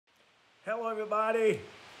Hello, everybody.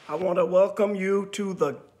 I want to welcome you to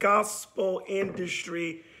the Gospel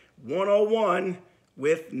Industry 101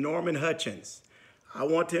 with Norman Hutchins. I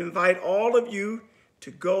want to invite all of you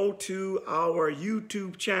to go to our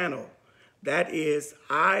YouTube channel. That is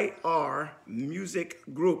IR Music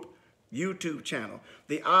Group YouTube channel.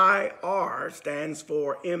 The IR stands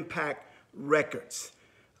for Impact Records.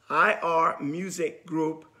 IR Music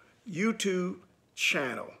Group YouTube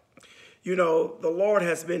channel. You know, the Lord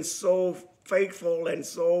has been so faithful and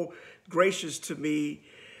so gracious to me.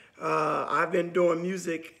 I've been doing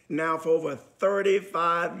music now for over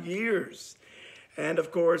 35 years. And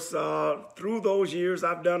of course, through those years,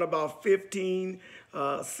 I've done about 15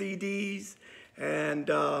 CDs. And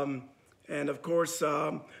of course,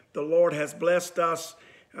 the Lord has blessed us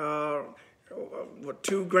with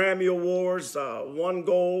 2 Grammy Awards, 1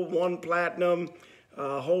 gold, 1 platinum,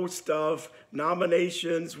 a host of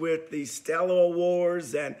nominations with the Stellar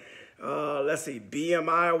Awards and let's see,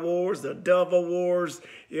 BMI Awards, the Dove Awards,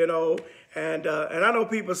 you know, and I know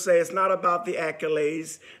people say it's not about the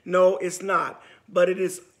accolades. No, it's not. But it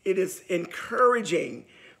is encouraging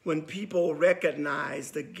when people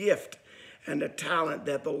recognize the gift and the talent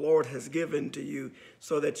that the Lord has given to you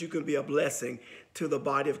so that you can be a blessing to the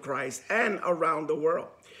body of Christ and around the world.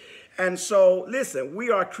 And so, listen, we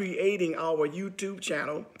are creating our YouTube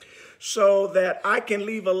channel so that I can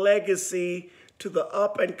leave a legacy to the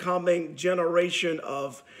up-and-coming generation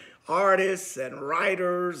of artists and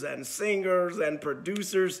writers and singers and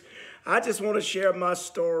producers. I just want to share my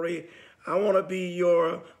story. I want to be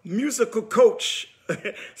your musical coach,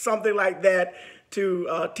 something like that,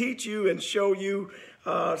 to teach you and show you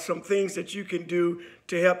some things that you can do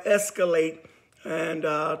to help escalate and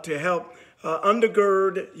to help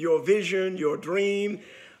undergird your vision, your dream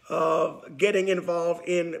of getting involved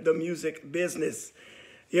in the music business.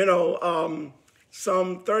 You know,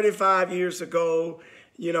 some 35 years ago,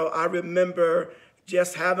 you know, I remember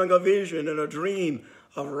just having a vision and a dream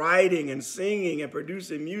of writing and singing and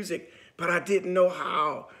producing music, but I didn't know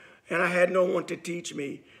how. And I had no one to teach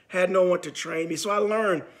me, had no one to train me. So I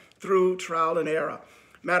learned through trial and error.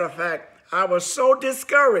 Matter of fact, I was so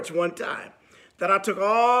discouraged one time that I took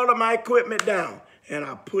all of my equipment down and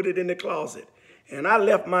I put it in the closet. And I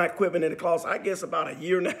left my equipment in the closet, I guess about 1.5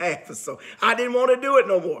 years or so. I didn't want to do it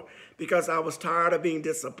no more because I was tired of being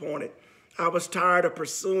disappointed. I was tired of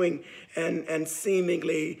pursuing and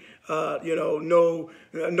seemingly, you know,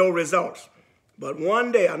 no results. But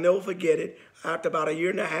one day, I'll never forget it, after about 1.5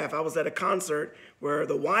 years, I was at a concert where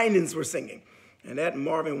the Winans were singing. And that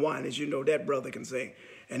Marvin Winans, you know, that brother can sing.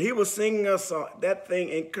 And he was singing a song. That thing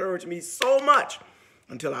encouraged me so much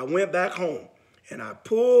until I went back home and I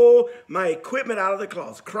pulled my equipment out of the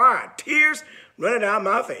closet, crying, tears running down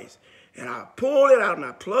my face. And I pulled it out and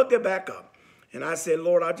I plugged it back up. And I said,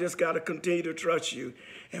 Lord, I just got to continue to trust you.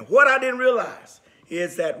 And what I didn't realize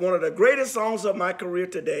is that one of the greatest songs of my career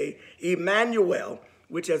today, Emmanuel,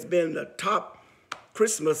 which has been the top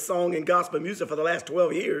Christmas song in gospel music for the last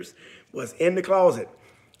 12 years, was in the closet.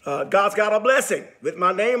 God's Got a Blessing with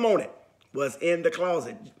my name on it was in the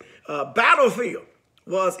closet. Battlefield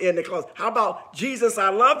was in the closet. How about Jesus, I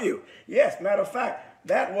Love You? Yes, matter of fact,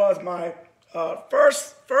 that was my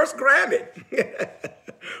first Grammy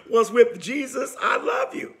was with Jesus, I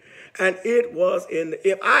Love You. And it was in,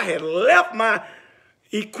 if I had left my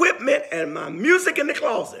equipment and my music in the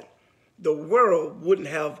closet, the world wouldn't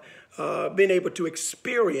have been able to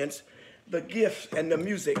experience the gifts and the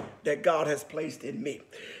music that God has placed in me.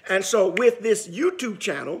 And so with this YouTube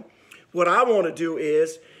channel, what I want to do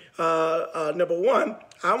is, number one,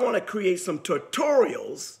 I want to create some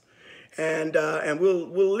tutorials and we'll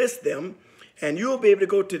list them and you'll be able to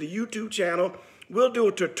go to the YouTube channel. We'll do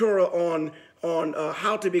a tutorial on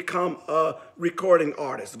how to become a recording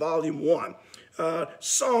artist, volume 1,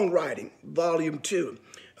 songwriting, volume 2.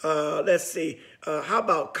 Let's see, how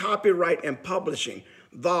about copyright and publishing?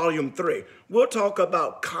 Volume 3. We'll talk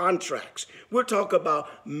about contracts. We'll talk about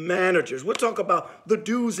managers. We'll talk about the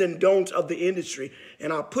do's and don'ts of the industry.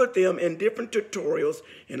 And I'll put them in different tutorials.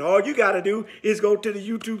 And all you got to do is go to the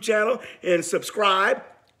YouTube channel and subscribe,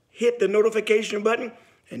 hit the notification button,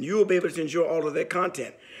 and you'll be able to enjoy all of that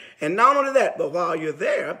content. And not only that, but while you're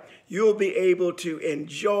there, you'll be able to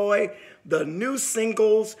enjoy the new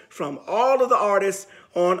singles from all of the artists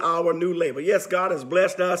on our new label. Yes, God has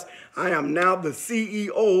blessed us. I am now the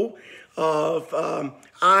CEO of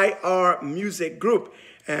IR Music Group.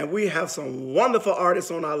 And we have some wonderful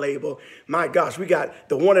artists on our label. My gosh, we got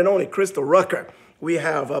the one and only Crystal Rucker. We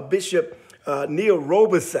have Bishop Neil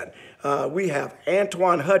Robeson. We have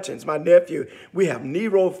Antoine Hutchins, my nephew. We have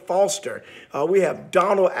Nero Foster. We have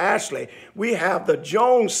Donald Ashley. We have the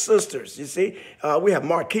Jones sisters, you see. We have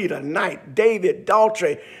Marquita Knight, David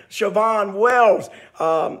Daltrey, Siobhan Wells,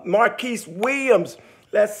 Marquise Williams.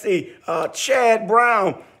 Let's see, Chad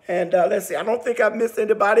Brown. And let's see, I don't think I've missed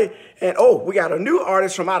anybody. And we got a new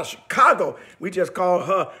artist from out of Chicago. We just call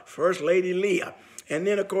her First Lady Leah. And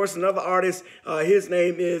then, of course, another artist, his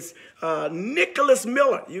name is Nicholas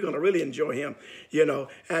Miller. You're going to really enjoy him, you know.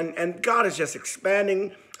 And God is just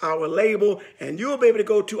expanding our label. And you'll be able to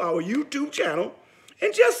go to our YouTube channel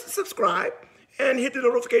and just subscribe and hit the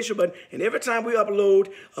notification button. And every time we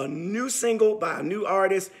upload a new single by a new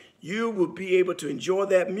artist, you will be able to enjoy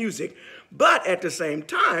that music. But at the same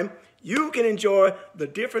time, you can enjoy the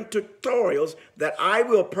different tutorials that I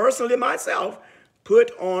will personally myself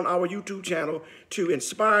put on our YouTube channel to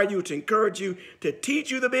inspire you, to encourage you, to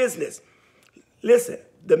teach you the business. Listen,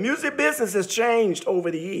 the music business has changed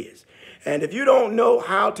over the years. And if you don't know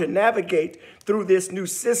how to navigate through this new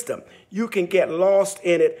system, you can get lost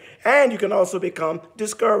in it, and you can also become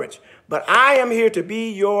discouraged. But I am here to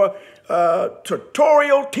be your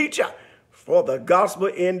tutorial teacher for the Gospel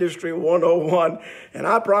Industry 101. And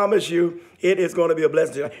I promise you, it is going to be a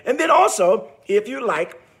blessing to you. And then also, if you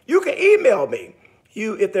like, you can email me.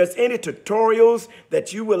 If there's any tutorials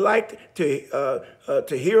that you would like to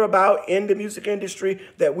hear about in the music industry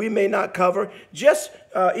that we may not cover, just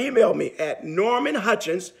email me at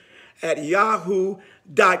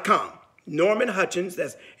normanhutchins@yahoo.com. Norman Hutchins,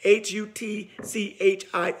 that's Hutchins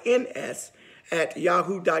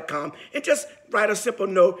 @yahoo.com. And just write a simple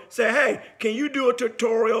note. Say, hey, can you do a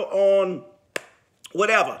tutorial on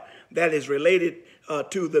whatever that is related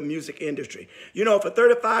to the music industry? You know, for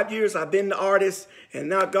 35 years, I've been the artist, and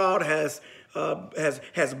now God has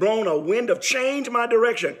blown a wind of change my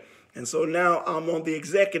direction. And so now I'm on the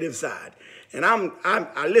executive side. And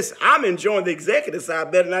listen, I'm enjoying the executive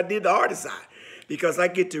side better than I did the artist side, because I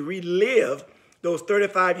get to relive those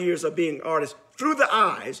 35 years of being artist through the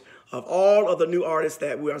eyes of all of the new artists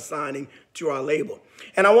that we are signing to our label.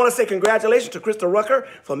 And I want to say congratulations to Krista Rucker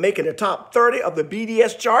for making the top 30 of the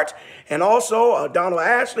BDS chart, and also Donald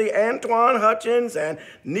Ashley, Antoine Hutchins, and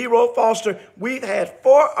Nero Foster. We've had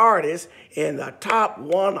 4 artists in the top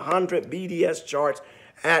 100 BDS charts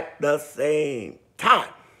at the same time.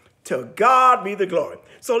 To God be the glory.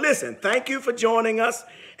 So listen, thank you for joining us,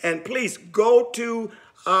 and please go to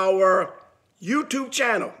our YouTube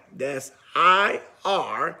channel. That's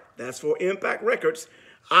IR, that's for Impact Records,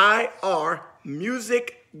 IR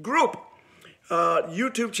Music Group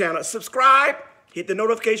YouTube channel. Subscribe, hit the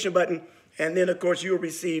notification button, and then, of course, you'll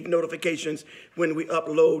receive notifications when we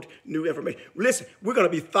upload new information. Listen, we're going to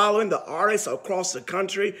be following the artists across the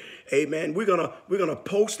country. Amen. We're gonna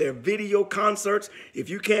post their video concerts. If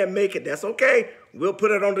you can't make it, that's okay. We'll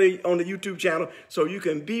put it on the YouTube channel so you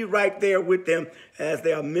can be right there with them as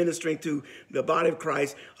they are ministering to the body of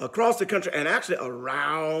Christ across the country and actually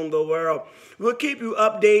around the world. We'll keep you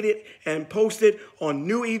updated and posted on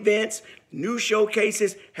new events, new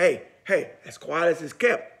showcases. Hey, as quiet as it's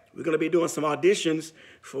kept, we're going to be doing some auditions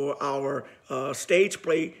for our stage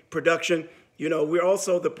play production. You know, we're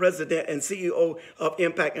also the president and CEO of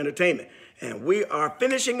Impact Entertainment. And we are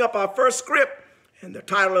finishing up our first script, and the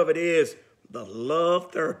title of it is The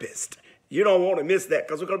Love Therapist. You don't want to miss that,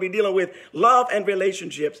 because we're going to be dealing with love and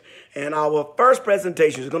relationships. And our first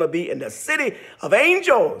presentation is going to be in the City of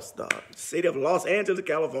Angels, the city of Los Angeles,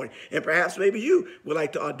 California. And perhaps maybe you would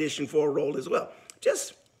like to audition for a role as well.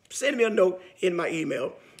 Just send me a note in my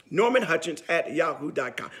email,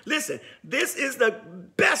 normanhutchins@yahoo.com. Listen, this is the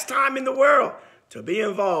best time in the world to be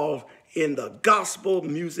involved in the gospel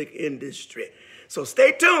music industry. So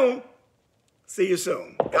stay tuned. See you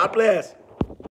soon. God bless.